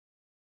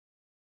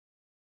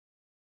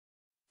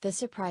The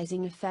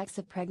surprising effects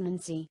of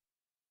pregnancy.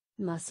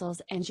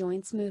 Muscles and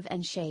joints move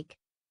and shake.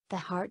 The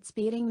heart's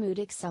beating mood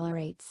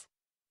accelerates.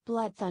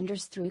 Blood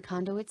thunders through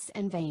conduits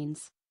and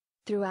veins.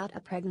 Throughout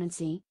a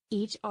pregnancy,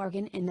 each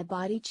organ in the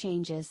body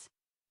changes.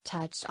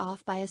 Touched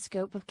off by a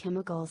scope of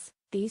chemicals,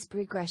 these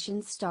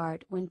progressions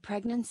start when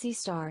pregnancy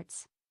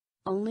starts.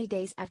 Only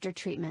days after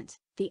treatment,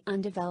 the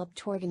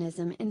undeveloped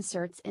organism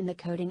inserts in the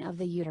coating of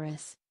the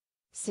uterus.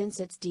 Since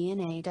its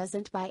DNA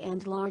doesn't by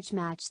and large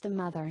match the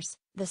mother's,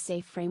 the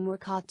safe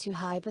framework ought to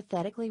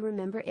hypothetically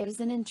remember it as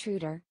an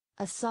intruder,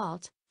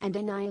 assault, and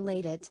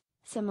annihilate it,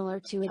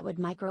 similar to it would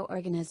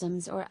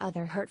microorganisms or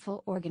other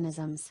hurtful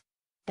organisms.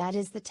 That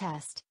is the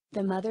test.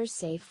 The mother's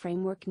safe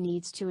framework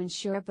needs to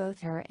ensure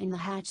both her and the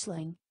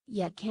hatchling,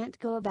 yet can't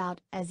go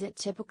about as it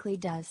typically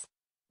does.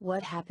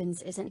 What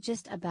happens isn't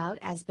just about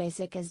as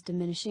basic as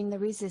diminishing the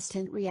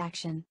resistant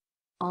reaction.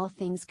 All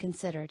things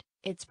considered,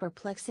 it's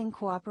perplexing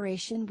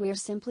cooperation we're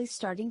simply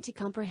starting to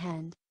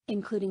comprehend,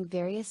 including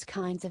various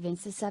kinds of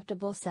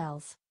insusceptible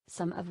cells,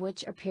 some of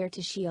which appear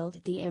to shield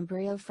the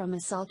embryo from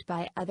assault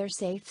by other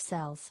safe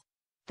cells.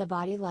 The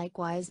body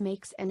likewise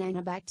makes an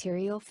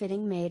antibacterial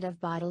fitting made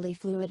of bodily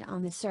fluid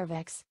on the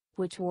cervix,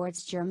 which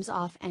wards germs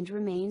off and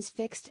remains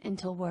fixed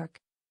until work.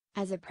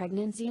 As a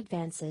pregnancy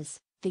advances,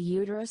 the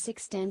uterus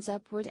extends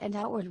upward and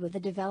outward with the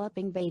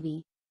developing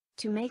baby.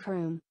 To make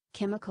room,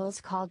 chemicals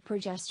called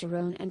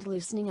progesterone and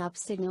loosening up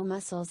signal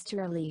muscles to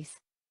release.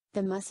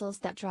 The muscles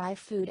that drive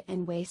food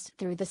and waste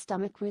through the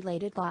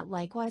stomach-related lot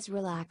likewise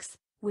relax,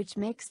 which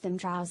makes them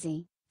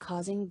drowsy,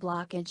 causing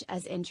blockage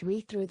as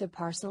entry through the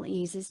parcel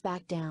eases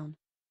back down.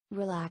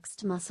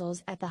 Relaxed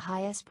muscles at the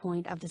highest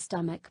point of the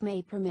stomach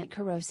may permit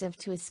corrosive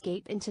to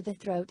escape into the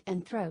throat,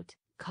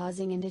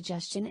 causing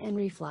indigestion and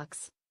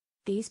reflux.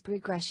 These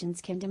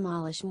progressions can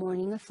demolish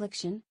morning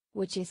affliction,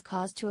 which is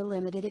caused to a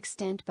limited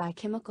extent by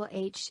chemical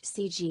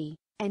HCG,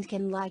 and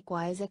can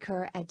likewise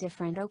occur at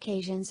different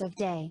occasions of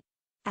day.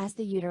 As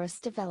the uterus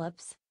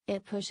develops,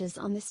 it pushes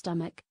on the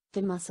stomach,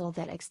 the muscle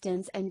that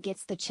extends and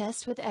gets the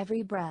chest with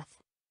every breath.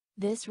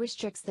 This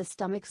restricts the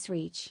stomach's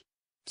reach.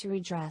 To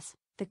redress,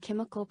 the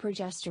chemical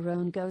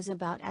progesterone goes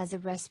about as a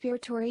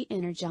respiratory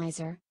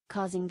energizer,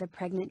 causing the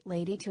pregnant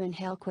lady to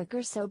inhale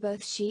quicker so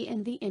both she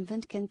and the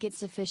infant can get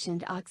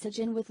sufficient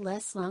oxygen with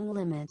less lung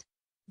limit.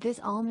 This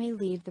all may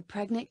leave the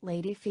pregnant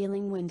lady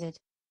feeling winded.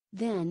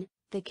 Then,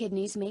 the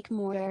kidneys make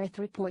more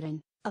erythropoietin,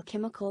 a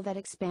chemical that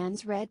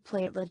expands red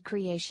platelet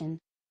creation.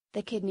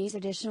 The kidneys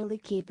additionally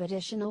keep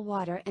additional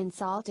water and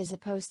salt as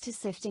opposed to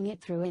sifting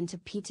it through into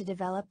pee to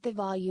develop the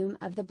volume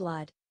of the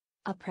blood.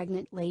 A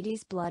pregnant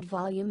lady's blood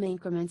volume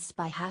increments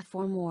by half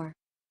or more.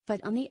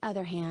 But on the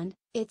other hand,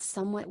 it's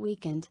somewhat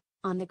weakened,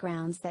 on the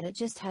grounds that it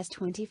just has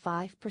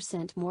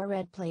 25% more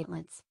red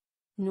platelets.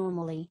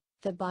 Normally,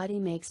 the body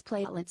makes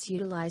platelets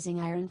utilizing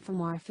iron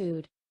from our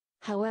food.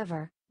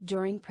 However,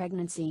 during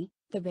pregnancy,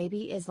 the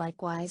baby is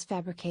likewise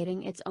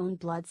fabricating its own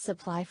blood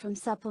supply from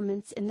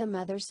supplements in the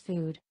mother's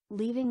food,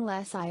 leaving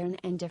less iron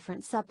and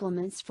different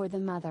supplements for the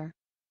mother.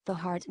 The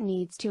heart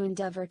needs to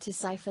endeavor to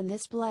siphon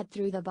this blood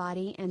through the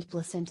body and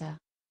placenta.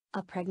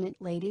 A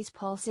pregnant lady's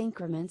pulse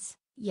increments,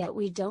 yet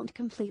we don't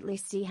completely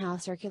see how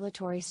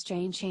circulatory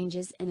strain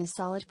changes in a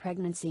solid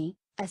pregnancy,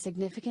 a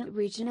significant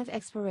region of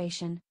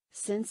exploration,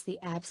 since the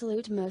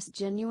absolute most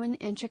genuine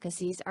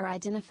intricacies are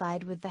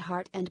identified with the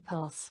heart and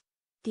pulse.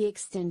 The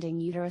extending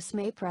uterus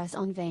may press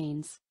on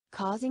veins,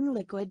 causing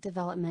liquid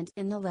development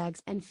in the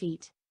legs and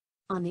feet.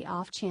 On the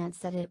off chance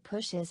that it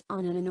pushes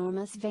on an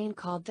enormous vein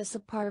called the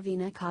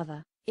subparvena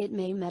cava, it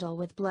may meddle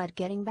with blood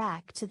getting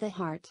back to the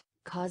heart,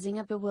 causing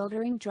a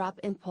bewildering drop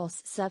in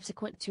pulse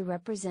subsequent to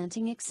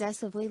representing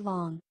excessively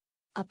long.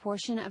 A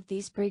portion of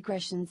these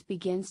progressions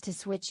begins to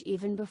switch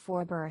even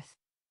before birth.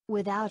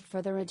 Without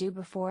further ado,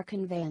 before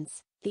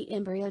conveyance, the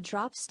embryo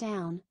drops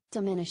down,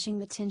 diminishing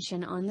the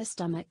tension on the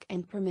stomach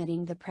and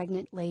permitting the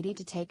pregnant lady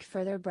to take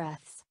further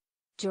breaths.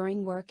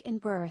 During work and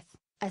birth,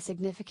 a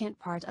significant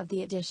part of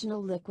the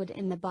additional liquid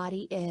in the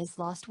body is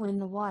lost when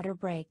the water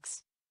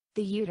breaks.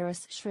 The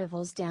uterus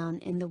shrivels down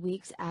in the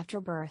weeks after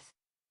birth.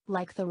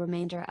 Like the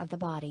remainder of the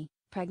body,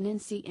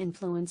 pregnancy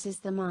influences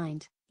the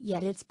mind,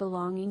 yet its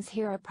belongings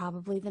here are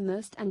probably the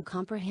most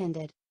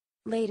uncomprehended.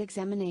 Late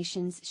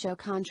examinations show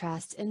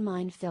contrasts in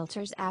mind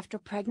filters after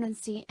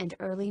pregnancy and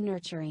early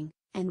nurturing,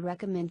 and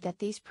recommend that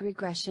these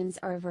progressions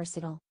are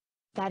versatile.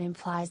 That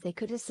implies they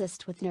could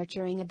assist with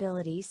nurturing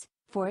abilities,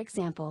 for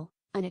example,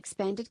 an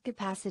expanded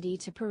capacity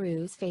to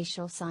peruse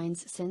facial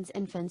signs since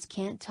infants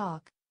can't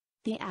talk.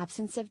 The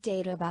absence of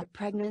data about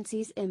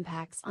pregnancy's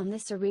impacts on the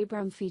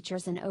cerebrum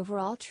features an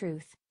overall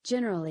truth.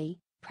 Generally,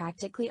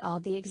 practically all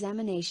the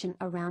examination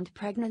around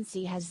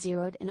pregnancy has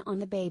zeroed in on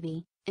the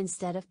baby,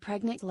 instead of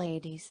pregnant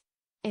ladies.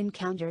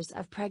 Encounters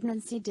of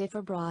pregnancy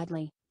differ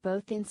broadly,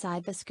 both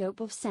inside the scope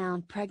of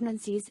sound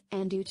pregnancies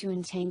and due to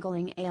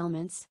entangling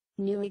ailments.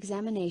 New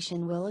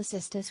examination will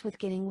assist us with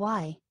getting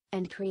why,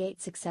 and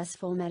create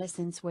successful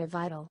medicines where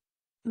vital.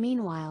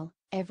 Meanwhile,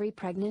 every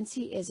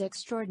pregnancy is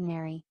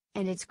extraordinary,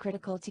 and it's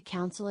critical to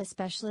counsel a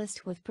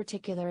specialist with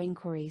particular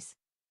inquiries.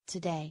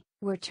 Today,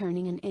 we're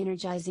turning an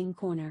energizing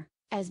corner,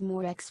 As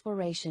more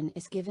exploration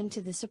is given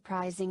to the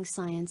surprising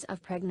science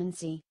of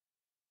pregnancy,